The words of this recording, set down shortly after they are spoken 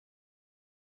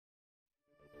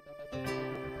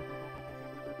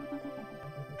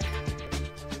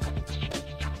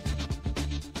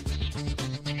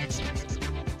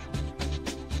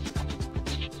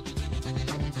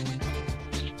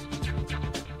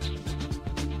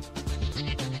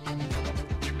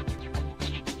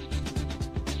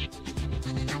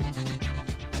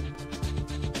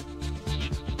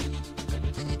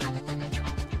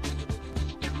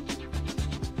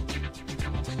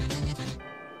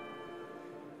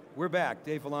We're back.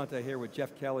 Dave Vellante here with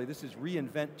Jeff Kelly. This is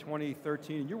reInvent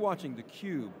 2013, and you're watching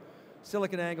theCUBE.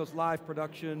 SiliconANGLE's live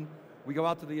production. We go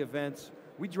out to the events.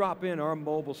 We drop in our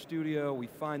mobile studio. We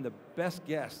find the best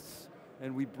guests,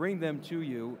 and we bring them to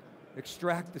you,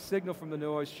 extract the signal from the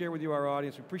noise, share with you our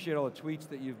audience. We appreciate all the tweets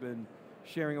that you've been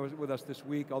sharing with us this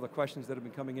week, all the questions that have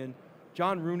been coming in.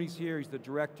 Jon Rooney's here. He's the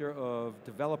Director of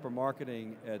Developer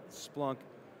Marketing at Splunk.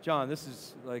 Jon, this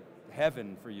is like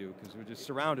heaven for you, because we're just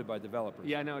surrounded by developers.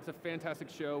 Yeah, no, it's a fantastic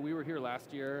show. We were here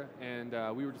last year, and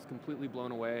we were just completely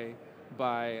blown away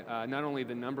by not only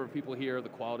the number of people here, the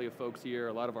quality of folks here,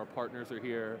 a lot of our partners are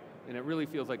here, and it really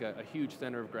feels like a huge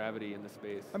center of gravity in the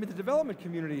space. I mean, the development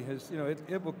community has,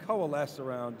 it will coalesce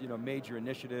around major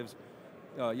initiatives.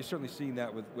 You're certainly seeing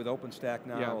that with OpenStack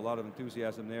now, yeah. A lot of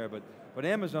enthusiasm there, but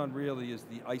Amazon really is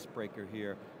the icebreaker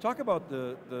here. Talk about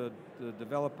the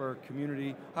developer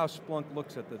community, how Splunk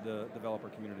looks at the developer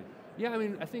community. Yeah, I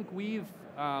mean, I think we've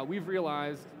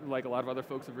realized, like a lot of other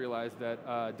folks have realized,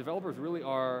 that developers really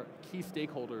are key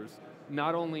stakeholders,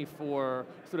 not only for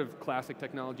sort of classic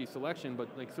technology selection, but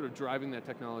like sort of driving that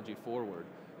technology forward.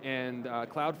 And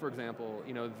cloud, for example,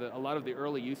 a lot of the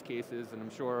early use cases, and I'm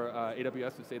sure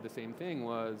AWS would say the same thing,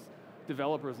 was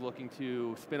developers looking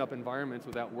to spin up environments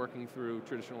without working through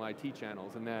traditional IT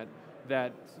channels, and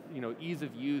that ease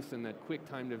of use and that quick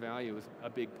time to value is a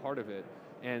big part of it.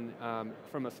 And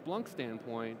from a Splunk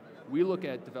standpoint, we look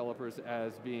at developers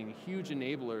as being huge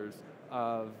enablers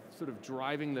of sort of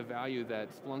driving the value that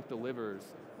Splunk delivers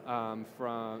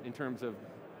in terms of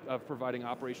providing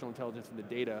operational intelligence and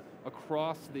the data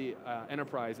across the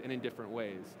enterprise and in different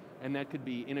ways. And that could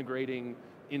be integrating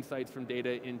insights from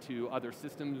data into other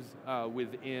systems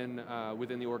within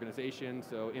the organization,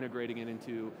 so integrating it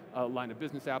into line of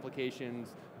business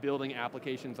applications, building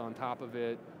applications on top of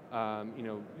it,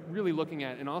 really looking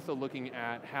at, and also looking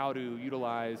at how to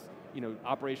utilize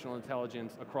operational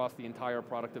intelligence across the entire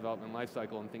product development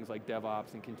lifecycle, and things like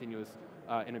DevOps and continuous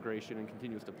integration and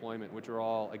continuous deployment, which are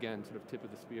all, again, sort of tip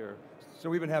of the spear. So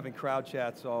we've been having crowd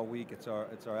chats all week. It's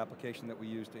our application that we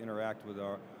use to interact with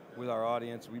our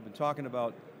audience. We've been talking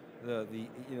about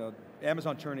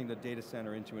Amazon turning the data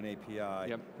center into an API.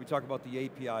 Yep. We talk about the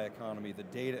API economy, the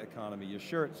data economy. Your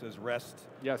shirt says REST.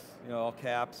 Yes. All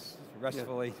caps,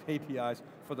 RESTful APIs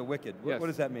for the wicked. Yes. What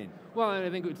does that mean? Well, I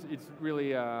think it's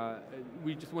really,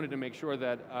 we just wanted to make sure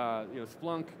that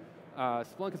Splunk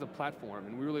is a platform,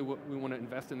 and we want to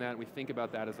invest in that, and we think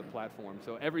about that as a platform.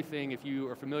 So everything, if you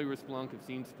are familiar with Splunk, have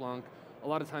seen Splunk, a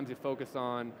lot of times you focus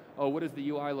on, what does the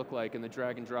UI look like, and the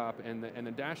drag and drop, and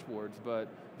the dashboards, but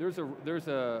there's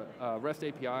a REST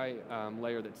API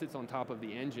layer that sits on top of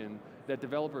the engine that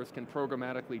developers can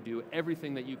programmatically do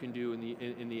everything that you can do in the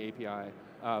API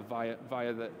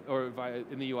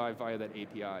in the UI via that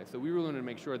API. So we really want to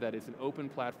make sure that it's an open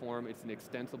platform, it's an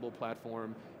extensible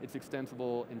platform, it's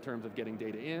extensible in terms of getting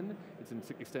data in, it's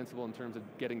extensible in terms of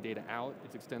getting data out,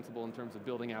 it's extensible in terms of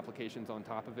building applications on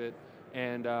top of it,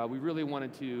 and we really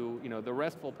wanted to, the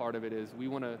RESTful part of it is we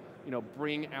want to,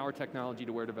 bring our technology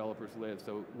to where developers live.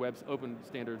 So web's open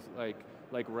standards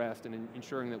like REST, and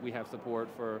ensuring that we have support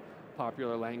for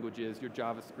popular languages, your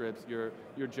JavaScripts, your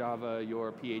Java,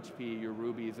 your PHP, your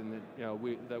Rubies, and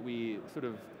that we sort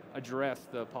of address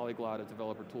the polyglot of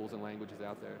developer tools and languages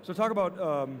out there. So talk about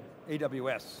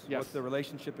AWS, yes. What the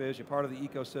relationship is, you're part of the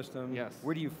ecosystem, yes.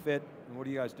 Where do you fit, and what are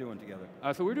you guys doing together?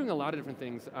 So we're doing a lot of different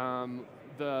things.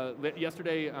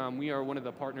 Yesterday, we are one of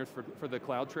the partners for the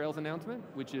CloudTrails announcement,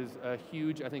 which is a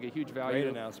huge value. Great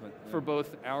announcement. For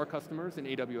both our customers and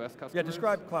AWS customers. Yeah,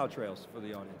 describe CloudTrails for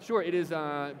the audience. Sure, it is,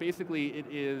 basically it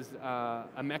is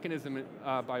a mechanism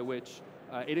by which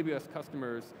AWS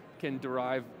customers can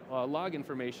derive log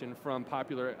information from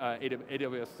popular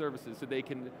AWS services, so they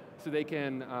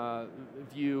can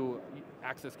view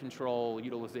access control,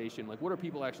 utilization, like what are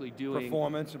people actually doing?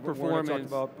 Performance. We're going to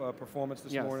talk about performance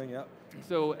this morning, yeah.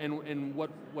 So, and what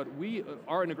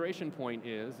our integration point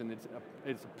is, and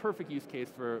it's a perfect use case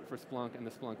for Splunk and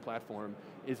the Splunk platform,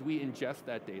 is we ingest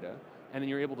that data, and then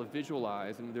you're able to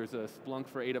visualize, and there's a Splunk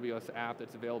for AWS app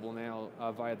that's available now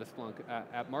via the Splunk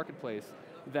app marketplace,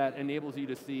 that enables you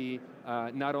to see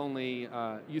not only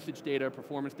usage data,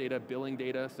 performance data, billing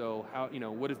data, so how,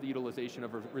 what is the utilization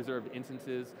of reserved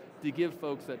instances, to give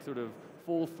folks that sort of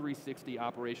full 360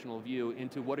 operational view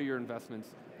into what are your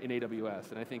investments in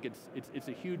AWS. And I think it's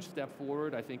a huge step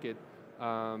forward. I think it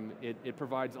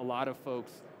provides a lot of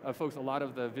folks a lot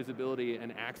of the visibility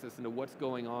and access into what's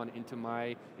going on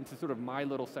into sort of my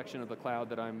little section of the cloud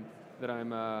that I'm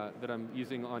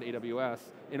using on AWS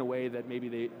in a way that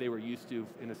maybe they were used to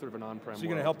in a sort of an on-prem world. So you're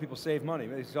going to help people save money.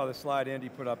 You saw the slide Andy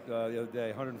put up the other day,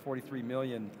 143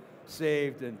 million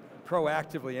saved, and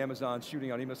proactively Amazon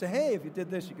shooting out emails, say, hey, if you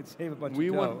did this, you could save a bunch of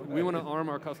dough. We want to arm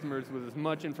our customers with as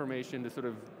much information to sort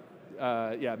of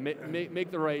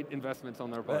make the right investments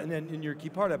on their part. And then your key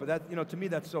part of it, but that, to me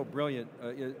that's so brilliant,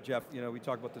 Jeff, we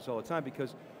talk about this all the time,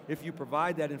 because if you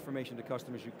provide that information to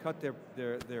customers, you cut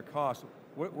their costs,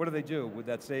 what do they do with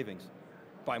that savings?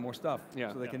 Buy more stuff,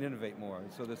 so they can innovate more.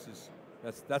 So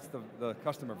that's the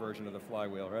customer version of the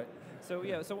flywheel, right? So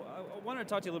so I wanted to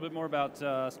talk to you a little bit more about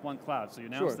Splunk Cloud. So you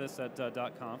announced this at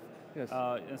 .conf. Yes.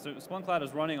 And so Splunk Cloud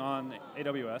is running on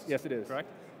AWS. Yes, it is. Correct?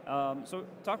 So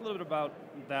talk a little bit about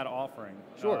that offering.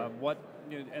 Sure.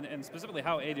 And specifically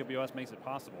how AWS makes it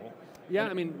possible. Yeah,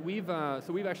 I mean, we've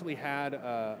actually had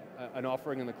an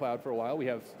offering in the cloud for a while. We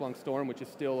have Splunk Storm, which is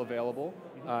still available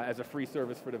as a free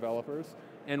service for developers.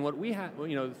 And what we had,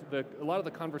 a lot of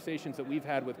the conversations that we've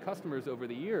had with customers over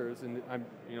the years, and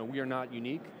we are not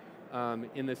unique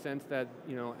in the sense that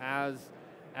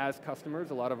as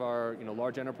customers, a lot of our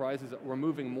large enterprises, we're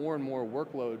moving more and more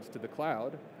workloads to the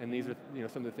cloud, and these are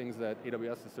some of the things that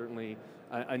AWS is certainly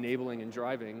enabling and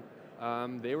driving.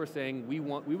 They were saying we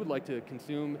would like to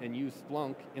consume and use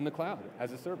Splunk in the cloud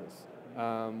as a service.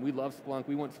 We love Splunk.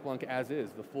 We want Splunk as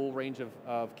is, the full range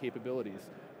of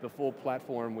capabilities, the full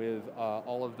platform with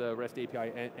all of the REST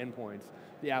API endpoints,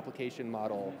 the application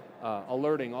model,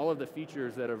 alerting, all of the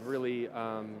features that have really,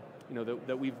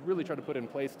 that we've really tried to put in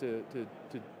place to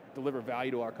deliver value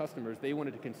to our customers. They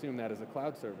wanted to consume that as a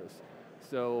cloud service.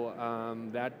 So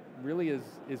that really is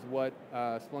what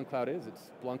Splunk Cloud is.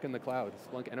 It's Splunk in the cloud,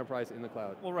 Splunk Enterprise in the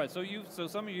cloud. Well, right. So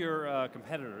some of your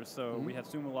competitors. So we had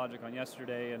Sumo Logic on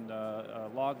yesterday, and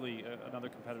Loggly, another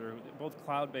competitor, both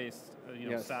cloud-based,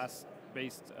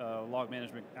 SaaS-based log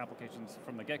management applications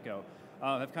from the get-go,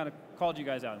 have kind of called you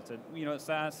guys out and said,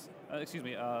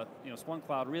 Splunk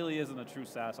Cloud really isn't a true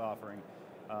SaaS offering.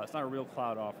 It's not a real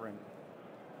cloud offering.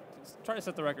 Try to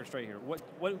set the record straight here.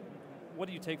 What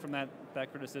do you take from that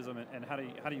criticism, and how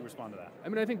do you respond to that? I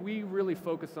mean, I think we really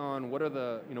focus on what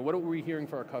are we hearing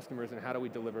for our customers, and how do we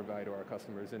deliver value to our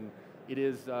customers. And it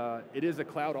is a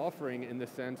cloud offering in the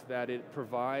sense that it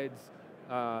provides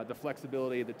the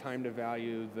flexibility, the time to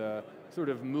value, the sort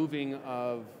of moving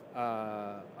of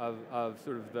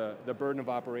sort of the burden of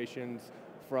operations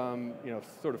from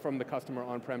sort of from the customer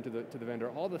on-prem to the vendor.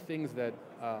 All the things that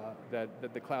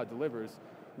the cloud delivers.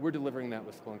 We're delivering that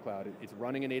with Splunk Cloud. It's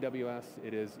running in AWS.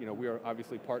 It is, we are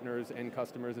obviously partners and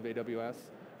customers of AWS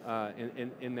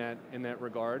in that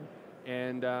regard,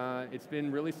 and it's been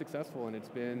really successful. And it's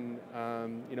been,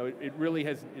 it really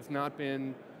has. It's not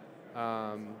been,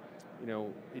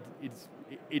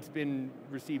 it's been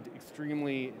received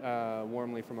extremely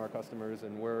warmly from our customers,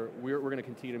 and we're going to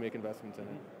continue to make investments in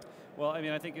it. Well, I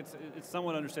mean, I think it's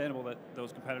somewhat understandable that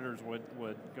those competitors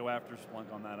would go after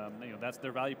Splunk on that. That's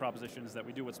their value proposition, is that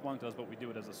we do what Splunk does, but we do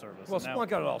it as a service. Well, Splunk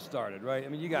got it all started, right? I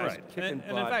mean, you guys kicking butt.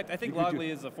 And in fact, I think Loggly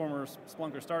is a former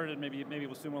Splunker, started maybe it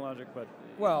was Sumo Logic, but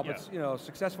well, but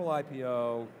successful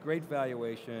IPO, great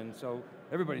valuation, so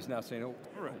everybody's now saying, oh,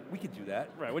 we could do that.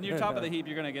 Right. When you're top of the heap,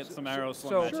 you're going to get some arrows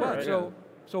slung at you. Right?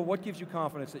 So what gives you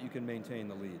confidence that you can maintain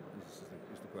the lead? Is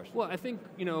the question. Well, I think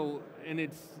and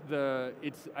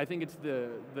I think it's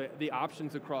the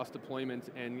options across deployment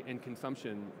and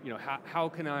consumption. How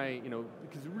can I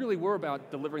because really we're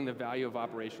about delivering the value of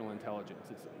operational intelligence.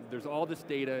 There's all this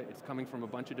data. It's coming from a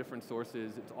bunch of different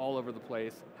sources. It's all over the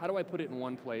place. How do I put it in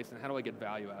one place, and how do I get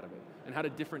value out of it? And how do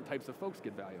different types of folks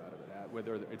get value out of it?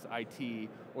 Whether it's IT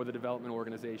or the development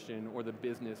organization or the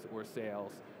business or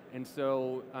sales. And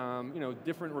so,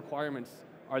 different requirements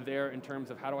are there in terms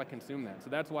of how do I consume that. So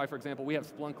that's why, for example, we have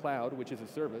Splunk Cloud, which is a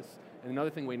service, and another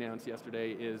thing we announced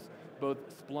yesterday is both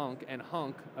Splunk and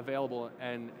Hunk available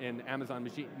in Amazon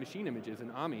machine images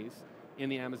and AMIs in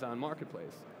the Amazon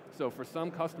marketplace. So for some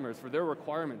customers, for their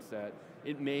requirement set,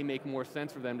 it may make more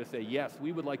sense for them to say, yes,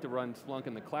 we would like to run Splunk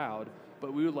in the cloud,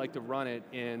 but we would like to run it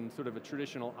in sort of a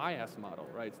traditional IaaS model,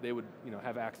 right? So they would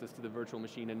have access to the virtual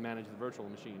machine and manage the virtual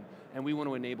machine, and we want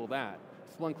to enable that.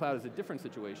 Splunk Cloud is a different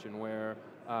situation where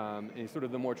it's sort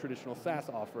of the more traditional SaaS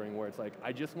offering where it's like,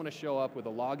 I just want to show up with a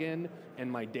login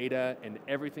and my data and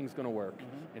everything's going to work.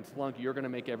 And Splunk, you're going to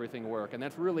make everything work. And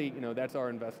that's really, that's our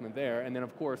investment there. And then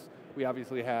of course, we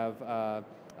obviously have a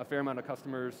fair amount of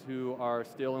customers who are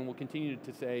still and will continue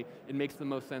to say it makes the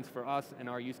most sense for us and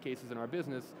our use cases in our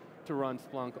business to run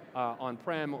Splunk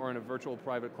on-prem or in a virtual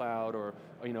private cloud or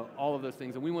all of those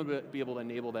things, and we want to be able to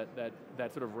enable that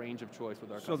sort of range of choice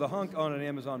with our customers. So the Hunk on an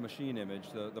Amazon machine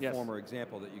image, the yes. former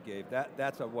example that you gave,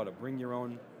 that's a bring your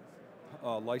own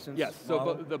license Yes,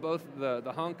 model? so both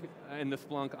the Hunk and the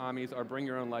Splunk AMIs are bring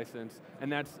your own license,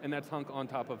 and that's Hunk on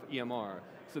top of EMR.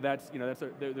 So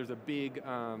there's a big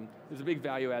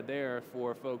value add there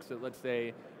for folks that, let's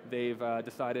say they've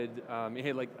decided, hey,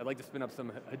 I'd like to spin up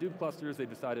some Hadoop clusters. They've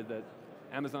decided that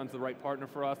Amazon's the right partner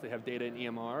for us. They have data in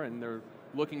EMR, and they're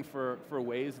looking for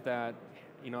ways that,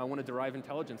 I want to derive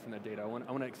intelligence from that data. I want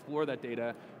to explore that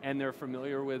data, and they're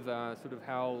familiar with sort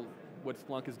of what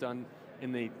Splunk has done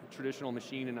in the traditional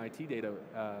machine and IT data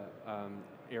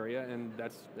area, and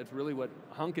that's really what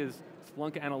Hunk is,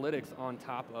 Splunk analytics on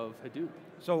top of Hadoop.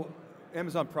 So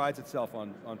Amazon prides itself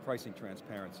on pricing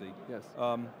transparency. Yes.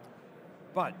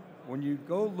 But when you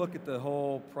go look at the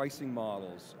whole pricing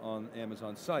models on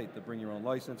Amazon's site, the bring your own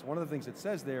license, one of the things it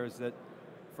says there is that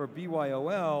for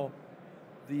BYOL,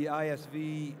 the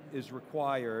ISV is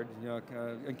required,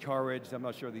 encouraged, I'm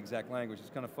not sure the exact language, it's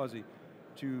kind of fuzzy,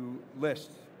 to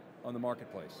list on the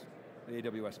marketplace, the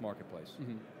AWS marketplace.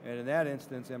 Mm-hmm. And in that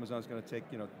instance, Amazon's going to take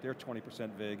their 20%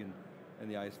 VIG and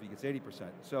the ISV gets 80%.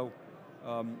 So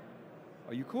are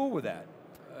you cool with that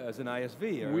as an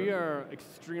ISV? We are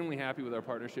extremely happy with our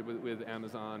partnership with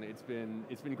Amazon. It's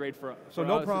been great for so for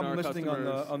no us problem and our listing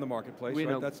on the marketplace,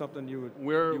 right? That's something you would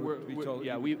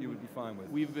be fine with.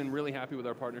 We've been really happy with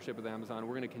our partnership with Amazon.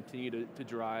 We're going to continue to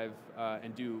drive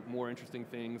and do more interesting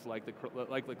things like the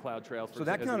CloudTrails. So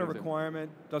that kind of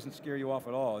requirement doesn't scare you off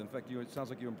at all. In fact, it sounds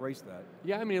like you embrace that.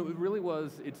 Yeah, I mean, it really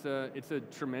was. It's a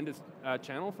tremendous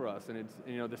channel for us, and it's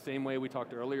the same way we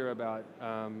talked earlier about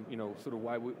sort of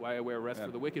why I wear rest for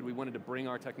the wicked. We wanted to bring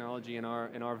our technology and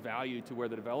our value to where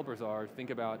the developers are.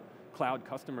 Think about cloud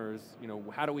customers.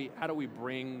 How do we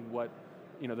bring what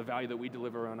the value that we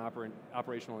deliver on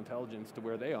operational intelligence to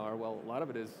where they are? Well, a lot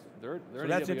of it is they're so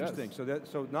that's AWS. Interesting.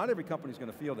 So not every company's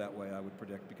going to feel that way, I would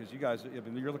predict, because you guys,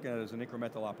 you're looking at it as an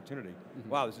incremental opportunity. Mm-hmm.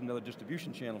 Wow, this is another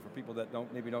distribution channel for people that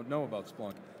maybe don't know about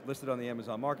Splunk, listed on the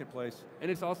Amazon marketplace.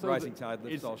 And it's also rising tide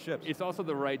lifts all ships. It's also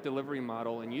the right delivery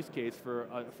model and use case for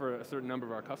a certain number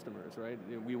of our customers, right?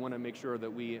 We want to make sure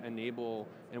that we enable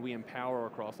and we empower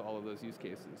across all of those use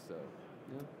cases. So,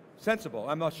 yeah. Sensible.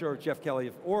 I'm not sure, Jeff Kelly,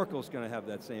 if Oracle's going to have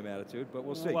that same attitude, but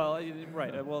we'll see. Well,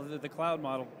 right. Well, the cloud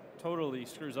model totally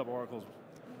screws up Oracle's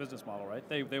business model, right?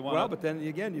 They want. Well, but then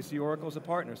again, you see Oracle as a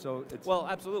partner, so it's. Well,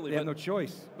 absolutely. They have no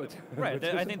choice, but. Right.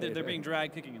 I think that they're being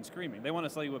dragged kicking and screaming. They want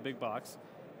to sell you a big box,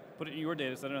 put it in your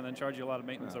data center, and then charge you a lot of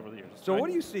maintenance over the years. So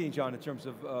what are you seeing, John, in terms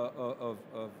of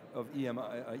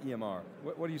EMR?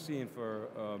 What are you seeing for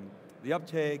the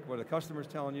uptake? What are the customers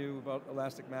telling you about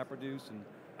Elastic MapReduce? And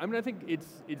I mean, I think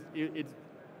it's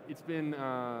been,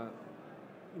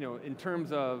 in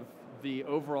terms of the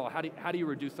overall, how do you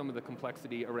reduce some of the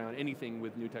complexity around anything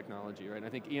with new technology, right? And I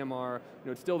think EMR,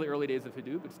 it's still the early days of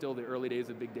Hadoop, it's still the early days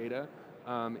of big data.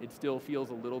 It still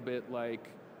feels a little bit like,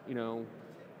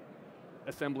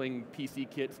 assembling PC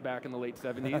kits back in the late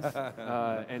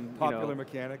 70s. And popular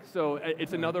mechanics. So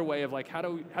it's another way of like, how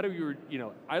do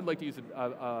you, I'd like to use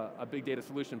a big data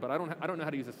solution, but I don't know how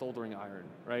to use a soldering iron,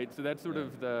 right? So that's sort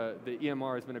of the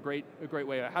EMR has been a great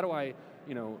way. How do I,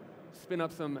 spin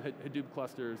up some Hadoop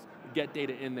clusters, get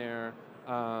data in there,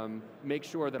 make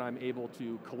sure that I'm able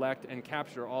to collect and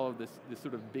capture all of this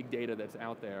sort of big data that's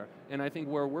out there. And I think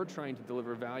where we're trying to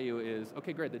deliver value is,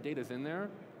 okay, great, the data's in there.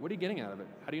 What are you getting out of it?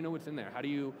 How do you know what's in there? How do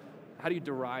you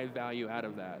derive value out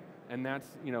of that? And that's,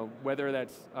 whether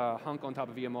that's Hunk on top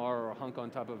of EMR or Hunk on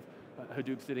top of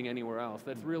Hadoop sitting anywhere else.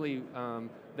 That's really,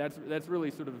 that's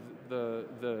really sort of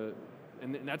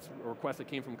and that's a request that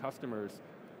came from customers.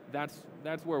 That's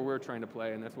where we're trying to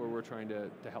play, and that's where we're trying to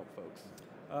help folks.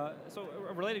 So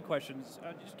related questions,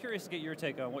 just curious to get your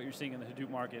take on what you're seeing in the Hadoop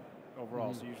market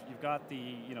overall. Mm-hmm. So you've got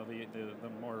the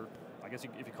more, I guess if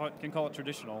you can call it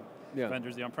traditional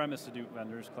vendors, the on-premise Hadoop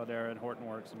vendors, Cloudera and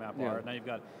Hortonworks and MapR. Yeah. Now you've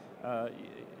got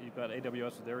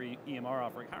AWS with their EMR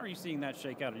offering. How are you seeing that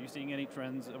shake out? Are you seeing any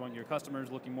trends among your customers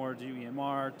looking more to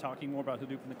EMR, talking more about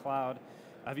Hadoop in the cloud?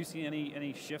 Have you seen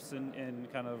any shifts in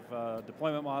kind of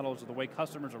deployment models or the way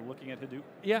customers are looking at Hadoop?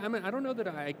 Yeah, I mean, I don't know that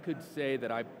I could say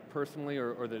that I personally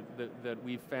or that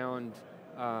we've found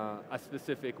a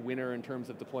specific winner in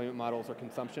terms of deployment models or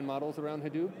consumption models around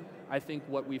Hadoop. I think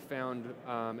what we found,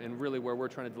 and really where we're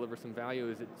trying to deliver some value,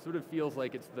 is it sort of feels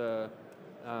like it's there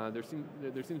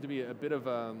seems to be a bit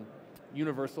of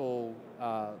universal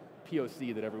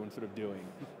POC that everyone's sort of doing.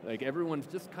 Like everyone's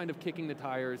just kind of kicking the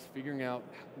tires, figuring out,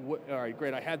 all right,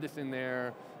 great, I had this in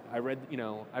there. I read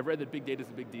that big data is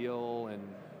a big deal, and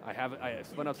I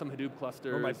spun up some Hadoop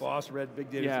clusters. Or my boss read big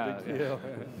data is a big deal.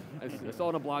 I saw it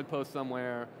in a blog post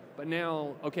somewhere. But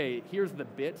now, okay, here's the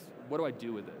bits. What do I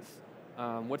do with this?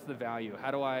 What's the value?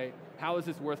 How is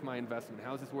this worth my investment?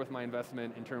 How is this worth my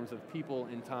investment in terms of people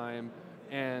and time?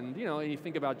 And you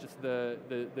think about just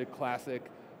the classic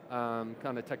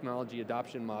kind of technology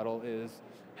adoption model is,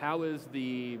 how is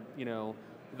the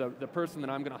person that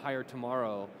I'm going to hire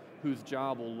tomorrow, whose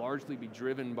job will largely be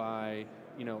driven by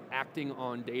acting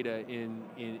on data in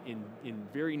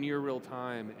very near real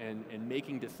time and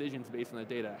making decisions based on the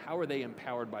data, how are they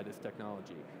empowered by this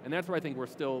technology? And that's where I think we're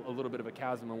still a little bit of a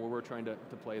chasm and where we're trying to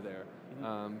play there.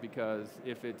 Because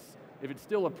if it's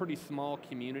still a pretty small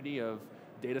community of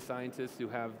data scientists who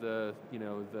have the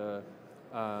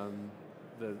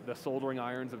soldering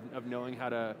irons of knowing how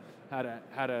to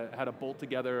bolt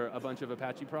together a bunch of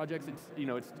Apache projects,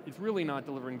 it's really not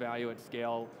delivering value at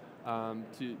scale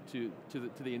to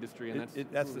the industry, and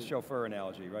that's the chauffeur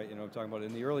analogy, right? I'm talking about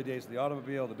in the early days of the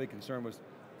automobile, the big concern was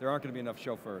there aren't going to be enough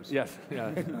chauffeurs. Yes,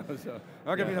 yeah. So, there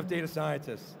aren't going to be enough data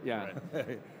scientists. Yeah.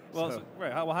 Right.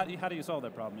 Well, how do you solve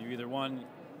that problem? You either, one,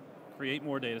 create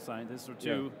more data scientists, or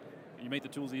two, you make the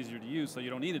tools easier to use so you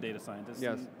don't need a data scientist.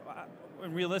 Yes.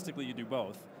 And realistically, you do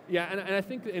both. Yeah, and I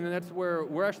think, and that's where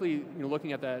we're actually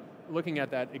looking at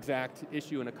that exact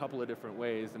issue in a couple of different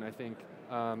ways, and I think,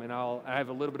 and I have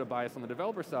a little bit of bias on the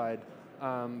developer side,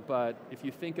 but if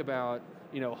you think about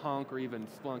Honk or even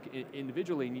Splunk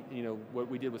individually, what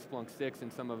we did with Splunk 6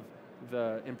 and some of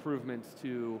the improvements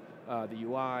to the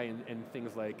UI and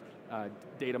things like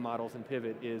data models and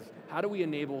pivot is, how do we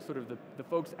enable sort of the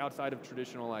folks outside of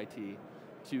traditional IT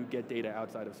to get data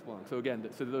outside of Splunk? So again,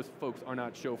 so those folks are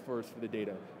not chauffeurs for the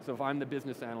data. So if I'm the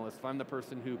business analyst, if I'm the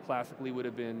person who classically would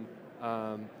have been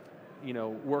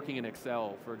working in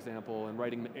Excel, for example, and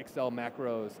writing Excel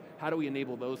macros, how do we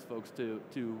enable those folks to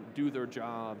do their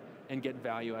job and get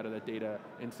value out of that data?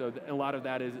 And so a lot of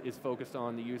that is focused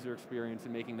on the user experience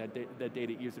and making that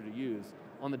data easier to use.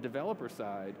 On the developer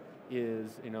side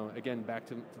is, again, back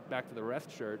to the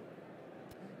REST shirt,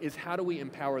 is how do we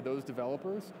empower those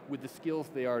developers with the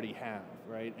skills they already have,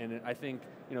 right? And I think,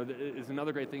 is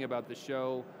another great thing about the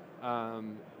show,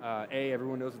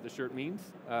 everyone knows what the shirt means,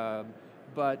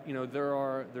 but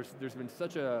there's been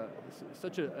such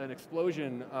an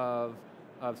explosion of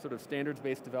sort of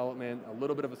standards-based development, a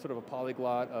little bit of a sort of a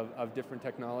polyglot of different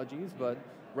technologies, but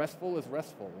RESTful is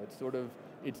RESTful. It's sort of,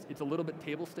 it's a little bit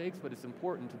table stakes, but it's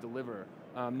important to deliver.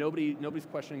 Nobody's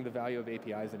questioning the value of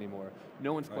APIs anymore.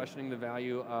 No one's questioning the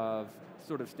value of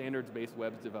sort of standards-based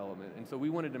web development. And so we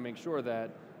wanted to make sure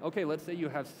that, okay, let's say you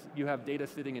have data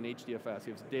sitting in HDFS,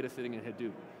 you have data sitting in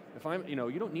Hadoop. If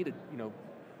you don't need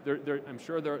I'm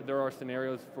sure there are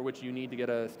scenarios for which you need to get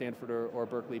a Stanford or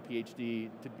Berkeley PhD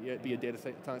to be a data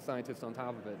scientist on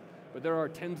top of it. But there are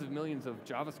tens of millions of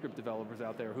JavaScript developers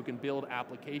out there who can build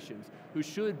applications, who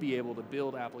should be able to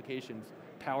build applications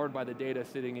powered by the data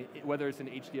sitting, whether it's in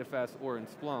HDFS or in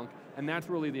Splunk, and that's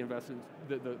really the investments,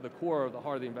 the core of the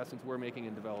heart of the investments we're making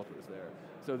in developers there.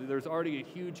 So there's already a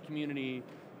huge community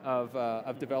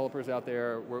of developers out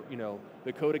there where,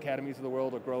 the code academies of the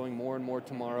world are growing more and more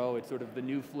tomorrow. It's sort of the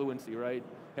new fluency, right?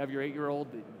 Have your 8-year-old,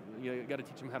 you got to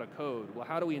teach them how to code. Well,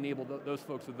 how do we enable those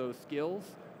folks with those skills?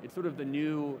 It's sort of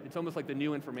it's almost like the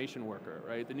new information worker,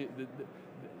 right?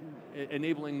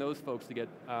 Enabling those folks to get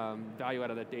value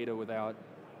out of that data without,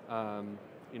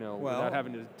 without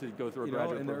having to go through a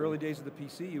graduate program. In the early days of the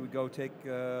PC, you would go take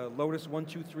Lotus 1,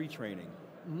 2, 3 training.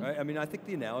 Mm-hmm. Right? I mean, I think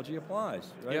the analogy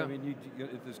applies, right? Yeah. I mean,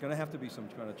 there's going to have to be some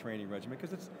kind of training regimen,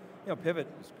 because it's, Pivot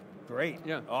is great,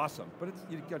 awesome, but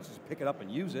you got to just pick it up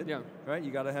and use it, right?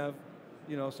 You got to have,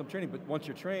 some training, but once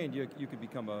you're trained, you could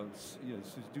become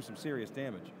do some serious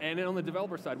damage. And then on the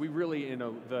developer side, we really,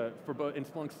 for both in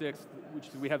Splunk 6,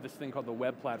 we have this thing called the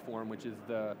web platform, which is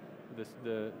the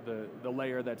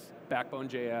layer that's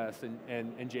Backbone.js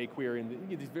and jQuery,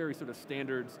 and these very sort of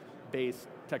standards-based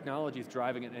technologies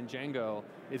driving it, and Django,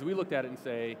 is we looked at it and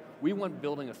say, we want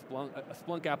building a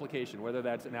Splunk application, whether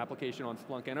that's an application on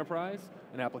Splunk Enterprise,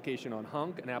 an application on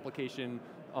Hunk, an application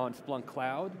on Splunk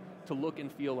Cloud, to look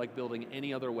and feel like building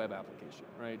any other web application,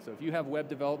 right? So if you have web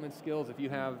development skills, if you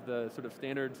have the sort of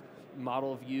standards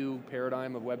model view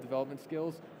paradigm of web development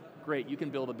skills, great, you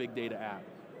can build a big data app.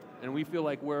 And we feel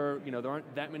like there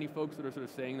aren't that many folks that are sort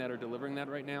of saying that or delivering that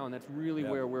right now, and that's really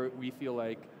where we feel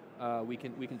like we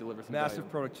can deliver some massive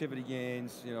value. Productivity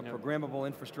gains, programmable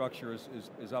infrastructure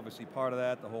is obviously part of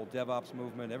that, the whole DevOps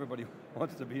movement, everybody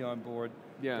wants to be on board.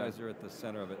 You guys are at the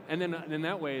center of it. And then in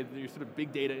that way, your sort of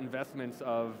big data investments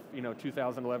of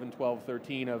 2011, 12,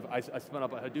 13 of I spun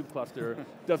up a Hadoop cluster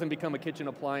doesn't become a kitchen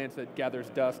appliance that gathers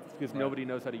dust because nobody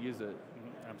knows how to use it.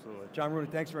 Absolutely. Jon Rooney,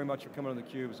 thanks very much for coming on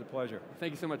theCUBE. It's a pleasure.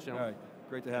 Thank you so much, gentlemen. All right.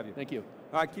 Great to have you. Thank you.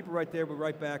 All right, keep it right there. We're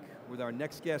right back with our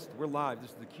next guest. We're live. This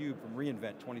is theCUBE from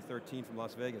reInvent 2013 from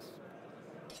Las Vegas.